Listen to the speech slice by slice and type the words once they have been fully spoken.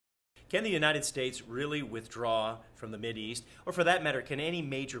Can the United States really withdraw from the Mideast? Or for that matter, can any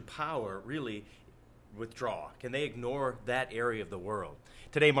major power really withdraw? Can they ignore that area of the world?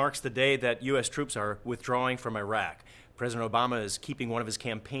 Today marks the day that U.S. troops are withdrawing from Iraq. President Obama is keeping one of his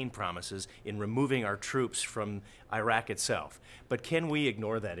campaign promises in removing our troops from Iraq itself. But can we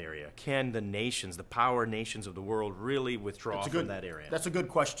ignore that area? Can the nations, the power nations of the world, really withdraw from that area? That's a good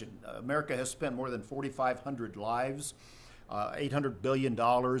question. America has spent more than 4,500 lives, $800 billion,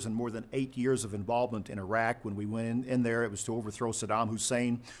 and more than 8 years of involvement in Iraq. When we went in there, it was to overthrow Saddam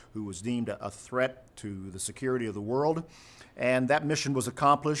Hussein, who was deemed a threat to the security of the world. And that mission was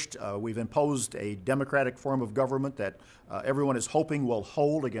accomplished. We've imposed a democratic form of government that everyone is hoping will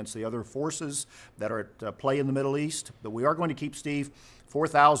hold against the other forces that are at play in the Middle East. But we are going to keep, Steve,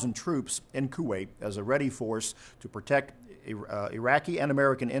 4,000 troops in Kuwait as a ready force to protect Iraqi and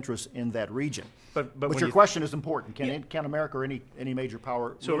American interests in that region. But your question is important. Can America or any major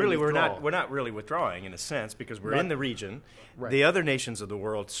power? So really, we're not really withdrawing in a sense, because we're in the region. Right. The other nations of the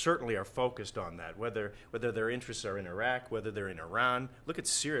world certainly are focused on that. Whether their interests are in Iraq, whether they're in Iran. Look at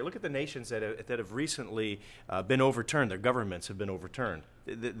Syria. Look at the nations that have recently been overturned. Their governments have been overturned.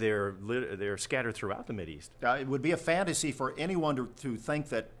 They're scattered throughout the Mideast. It would be a fantasy for anyone to think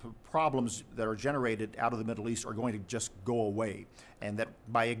that problems that are generated out of the Middle East are going to just go away, and that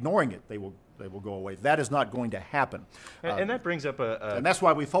by ignoring it, they will go away. That is not going to happen. And that brings up and that's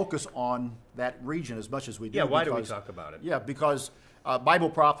why we focus on that region as much as we do. Yeah, why do we talk about it? Yeah, because Bible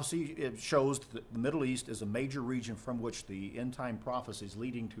prophecy, it shows that the Middle East is a major region from which the end-time prophecies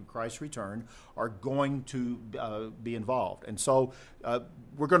leading to Christ's return are going to be involved. And so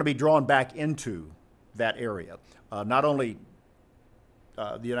we're going to be drawn back into that area. Not only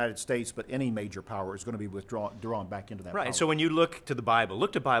the United States, but any major power is going to be drawn back into that power. Right. So when you look to the Bible,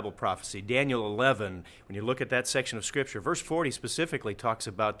 look to Bible prophecy, Daniel 11, when you look at that section of Scripture, verse 40 specifically talks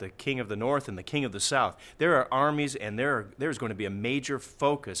about the king of the north and the king of the south. There are armies, and there's going to be a major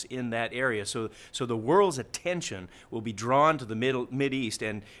focus in that area. So the world's attention will be drawn to the Mideast,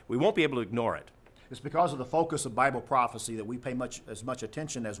 and we won't be able to ignore it. It's because of the focus of Bible prophecy that we pay as much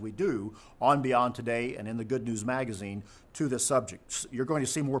attention as we do on Beyond Today and in the Good News magazine to this subject. You're going to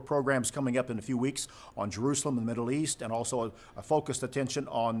see more programs coming up in a few weeks on Jerusalem and the Middle East, and also a focused attention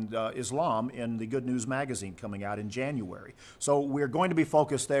on Islam in the Good News magazine coming out in January. So we're going to be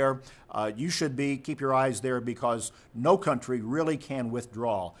focused there. You should keep your eyes there, because no country really can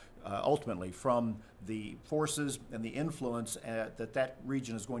withdraw ultimately from the forces and the influence that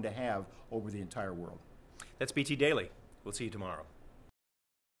region is going to have over the entire world. That's BT Daily. We'll see you tomorrow.